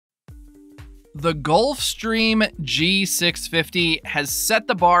The Gulfstream G650 has set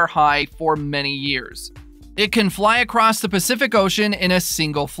the bar high for many years. It can fly across the Pacific Ocean in a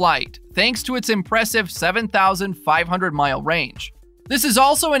single flight, thanks to its impressive 7,500-mile range. This is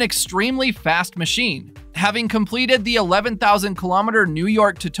also an extremely fast machine, having completed the 11,000-kilometer New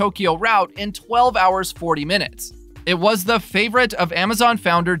York to Tokyo route in 12 hours 40 minutes. It was the favorite of Amazon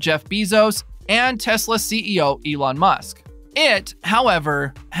founder Jeff Bezos and Tesla CEO Elon Musk. It,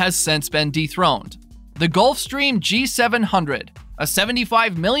 however, has since been dethroned. The Gulfstream G700, a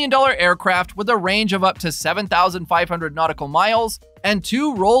 $75 million aircraft with a range of up to 7,500 nautical miles and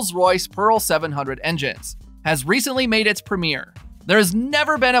two Rolls Royce Pearl 700 engines, has recently made its premiere. There has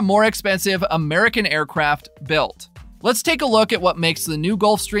never been a more expensive American aircraft built. Let's take a look at what makes the new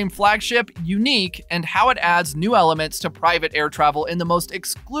Gulfstream flagship unique and how it adds new elements to private air travel in the most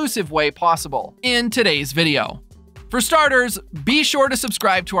exclusive way possible in today's video. For starters, be sure to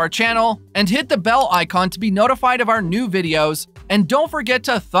subscribe to our channel and hit the bell icon to be notified of our new videos, and don't forget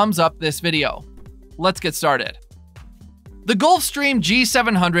to thumbs up this video. Let's get started. The Gulfstream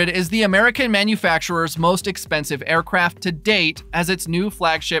G700 is the American manufacturer's most expensive aircraft to date as its new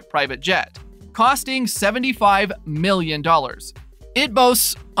flagship private jet, costing $75 million. It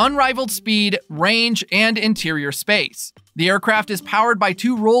boasts unrivaled speed, range, and interior space. The aircraft is powered by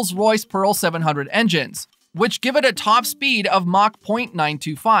two Rolls Royce Pearl 700 engines, which give it a top speed of Mach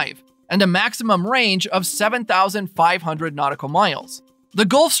 0.925 and a maximum range of 7,500 nautical miles. The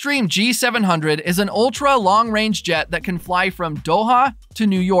Gulfstream G700 is an ultra-long-range jet that can fly from Doha to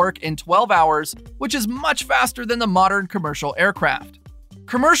New York in 12 hours, which is much faster than the modern commercial aircraft.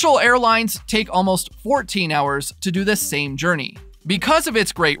 Commercial airlines take almost 14 hours to do the same journey. Because of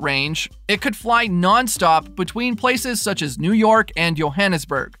its great range, it could fly non-stop between places such as New York and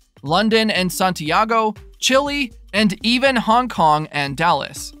Johannesburg, London and Santiago, Chile, and even Hong Kong and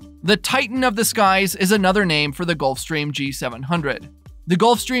Dallas. The Titan of the Skies is another name for the Gulfstream G700. The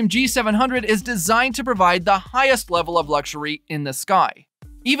Gulfstream G700 is designed to provide the highest level of luxury in the sky.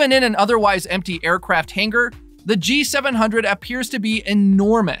 Even in an otherwise empty aircraft hangar, the G700 appears to be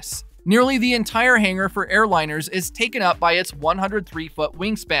enormous. Nearly the entire hangar for airliners is taken up by its 103-foot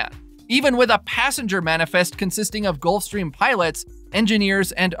wingspan. Even with a passenger manifest consisting of Gulfstream pilots,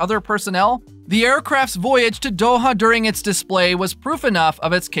 engineers, and other personnel, the aircraft's voyage to Doha during its display was proof enough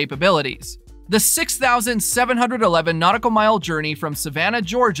of its capabilities. The 6,711 nautical mile journey from Savannah,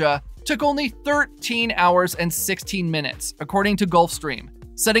 Georgia took only 13 hours and 16 minutes, according to Gulfstream,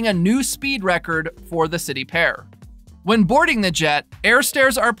 setting a new speed record for the city pair. When boarding the jet, air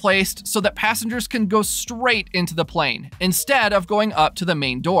stairs are placed so that passengers can go straight into the plane, instead of going up to the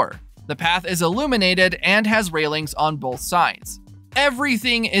main door. The path is illuminated and has railings on both sides.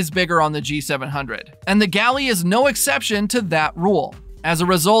 Everything is bigger on the G700, and the galley is no exception to that rule. As a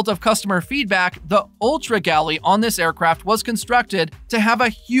result of customer feedback, the Ultra Galley on this aircraft was constructed to have a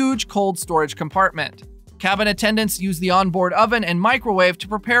huge cold storage compartment. Cabin attendants use the onboard oven and microwave to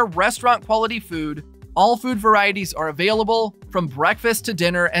prepare restaurant-quality food. All food varieties are available, from breakfast to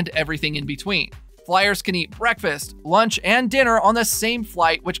dinner and everything in between. Flyers can eat breakfast, lunch, and dinner on the same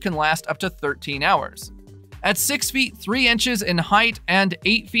flight, which can last up to 13 hours. At 6 feet 3 inches in height and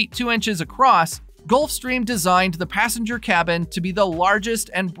 8 feet 2 inches across, Gulfstream designed the passenger cabin to be the largest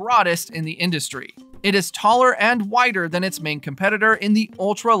and broadest in the industry. It is taller and wider than its main competitor in the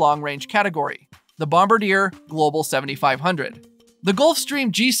ultra-long-range category, the Bombardier Global 7500. The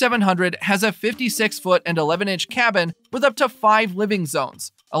Gulfstream G700 has a 56-foot and 11-inch cabin with up to 5 living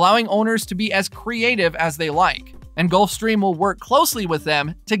zones, allowing owners to be as creative as they like, and Gulfstream will work closely with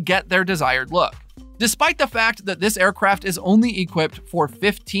them to get their desired look. Despite the fact that this aircraft is only equipped for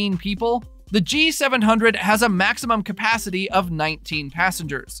 15 people, the G700 has a maximum capacity of 19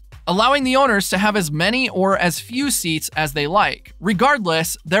 passengers, allowing the owners to have as many or as few seats as they like.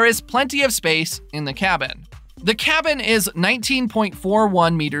 Regardless, there is plenty of space in the cabin. The cabin is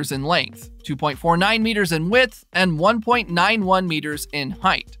 19.41 meters in length, 2.49 meters in width, and 1.91 meters in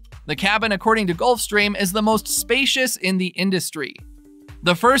height. The cabin, according to Gulfstream, is the most spacious in the industry.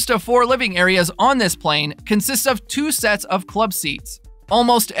 The first of 4 living areas on this plane consists of 2 sets of club seats.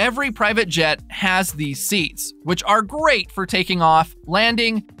 Almost every private jet has these seats, which are great for taking off,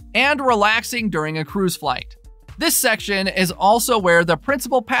 landing, and relaxing during a cruise flight. This section is also where the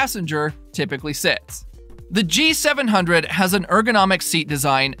principal passenger typically sits. The G700 has an ergonomic seat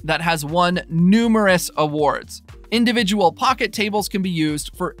design that has won numerous awards. Individual pocket tables can be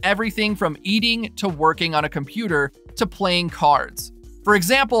used for everything from eating to working on a computer to playing cards. For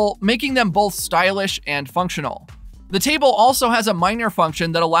example, making them both stylish and functional. The table also has a minor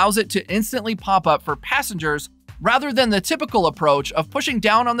function that allows it to instantly pop up for passengers rather than the typical approach of pushing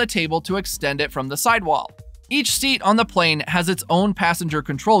down on the table to extend it from the sidewall. Each seat on the plane has its own passenger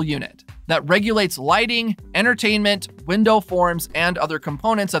control unit that regulates lighting, entertainment, window forms, and other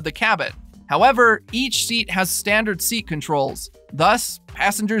components of the cabin. However, each seat has standard seat controls. Thus,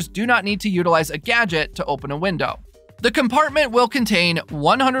 passengers do not need to utilize a gadget to open a window. The compartment will contain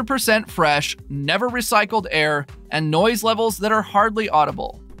 100% fresh, never recycled air and noise levels that are hardly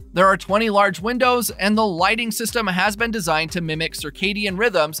audible. There are 20 large windows, and the lighting system has been designed to mimic circadian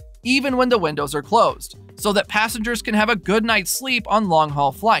rhythms even when the windows are closed, so that passengers can have a good night's sleep on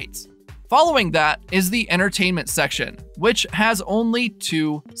long-haul flights. Following that is the entertainment section, which has only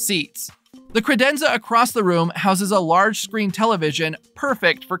 2 seats. The credenza across the room houses a large screen television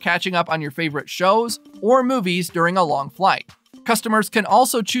perfect for catching up on your favorite shows or movies during a long flight. Customers can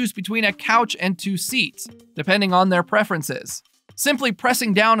also choose between a couch and 2 seats, depending on their preferences. Simply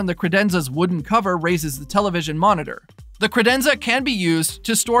pressing down on the credenza's wooden cover raises the television monitor. The credenza can be used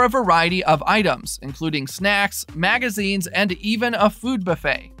to store a variety of items, including snacks, magazines, and even a food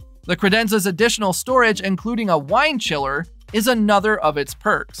buffet. The credenza's additional storage, including a wine chiller, is another of its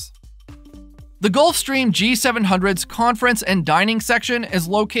perks. The Gulfstream G700's conference and dining section is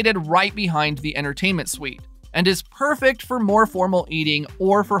located right behind the entertainment suite and is perfect for more formal eating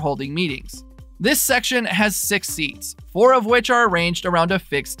or for holding meetings. This section has 6 seats, 4 of which are arranged around a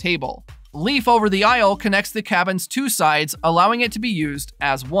fixed table. Leaf over the aisle connects the cabin's 2 sides, allowing it to be used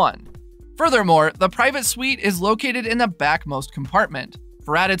as one. Furthermore, the private suite is located in the backmost compartment.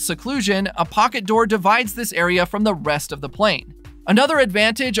 For added seclusion, a pocket door divides this area from the rest of the plane. Another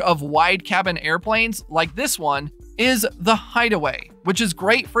advantage of wide cabin airplanes, like this one, is the hideaway, which is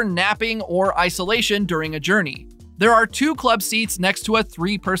great for napping or isolation during a journey. There are 2 club seats next to a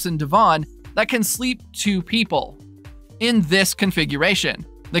 3-person divan that can sleep 2 people. In this configuration,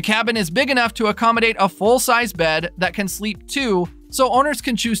 the cabin is big enough to accommodate a full-size bed that can sleep 2, so owners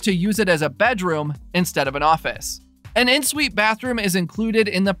can choose to use it as a bedroom instead of an office. An in-suite bathroom is included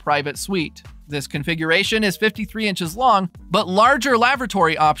in the private suite. This configuration is 53 inches long, but larger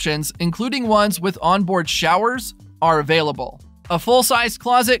lavatory options, including ones with onboard showers, are available. A full-size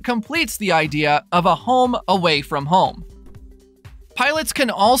closet completes the idea of a home away from home. Pilots can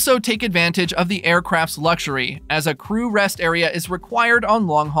also take advantage of the aircraft's luxury, as a crew rest area is required on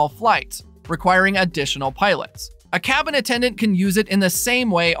long-haul flights, requiring additional pilots. A cabin attendant can use it in the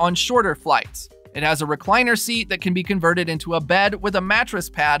same way on shorter flights. It has a recliner seat that can be converted into a bed with a mattress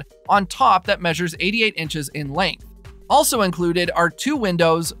pad on top that measures 88 inches in length. Also included are 2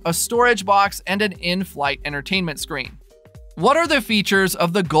 windows, a storage box, and an in-flight entertainment screen. What are the features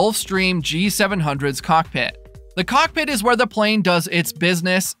of the Gulfstream G700's cockpit? The cockpit is where the plane does its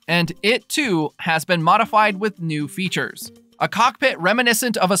business, and it too has been modified with new features. A cockpit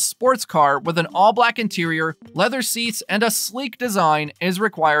reminiscent of a sports car with an all-black interior, leather seats, and a sleek design is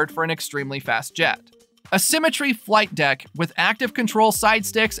required for an extremely fast jet. A Symmetry flight deck with active control side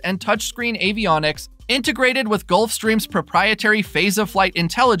sticks and touchscreen avionics integrated with Gulfstream's proprietary phase-of-flight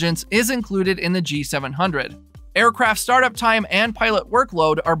intelligence is included in the G700. Aircraft startup time and pilot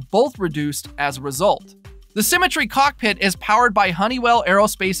workload are both reduced as a result. The Symmetry cockpit is powered by Honeywell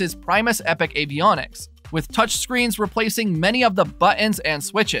Aerospace's Primus Epic avionics, with touchscreens replacing many of the buttons and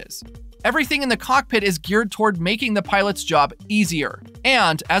switches. Everything in the cockpit is geared toward making the pilot's job easier,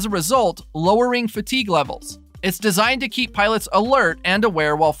 and, as a result, lowering fatigue levels. It's designed to keep pilots alert and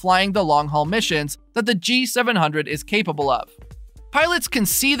aware while flying the long-haul missions that the G700 is capable of. Pilots can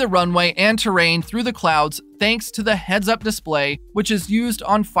see the runway and terrain through the clouds thanks to the heads-up display, which is used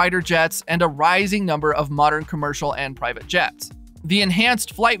on fighter jets and a rising number of modern commercial and private jets. The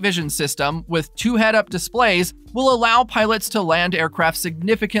enhanced flight vision system with 2 head-up displays will allow pilots to land aircraft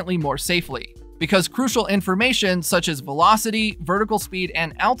significantly more safely, because crucial information such as velocity, vertical speed,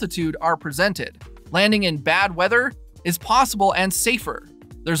 and altitude are presented. Landing in bad weather is possible and safer.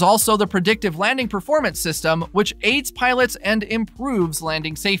 There's also the predictive landing performance system, which aids pilots and improves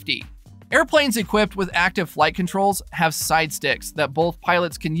landing safety. Airplanes equipped with active flight controls have side sticks that both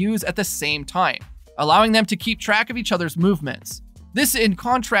pilots can use at the same time, allowing them to keep track of each other's movements. This in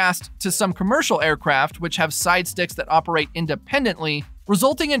contrast to some commercial aircraft which have side sticks that operate independently,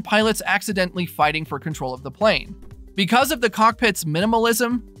 resulting in pilots accidentally fighting for control of the plane. Because of the cockpit's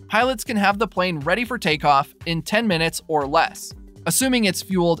minimalism, pilots can have the plane ready for takeoff in 10 minutes or less, assuming it's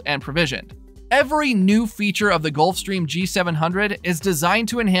fueled and provisioned. Every new feature of the Gulfstream G700 is designed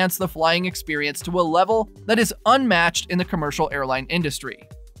to enhance the flying experience to a level that is unmatched in the commercial airline industry.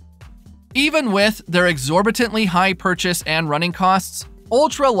 Even with their exorbitantly high purchase and running costs,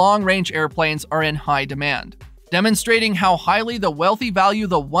 ultra-long-range airplanes are in high demand, demonstrating how highly the wealthy value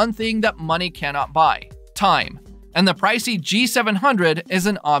the one thing that money cannot buy: time. and the pricey G700 is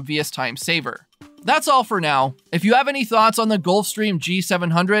an obvious time saver. That's all for now. If you have any thoughts on the Gulfstream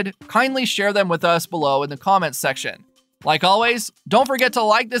G700, kindly share them with us below in the comments section. Like always, don't forget to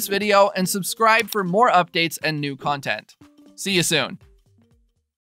like this video and subscribe for more updates and new content. See you soon.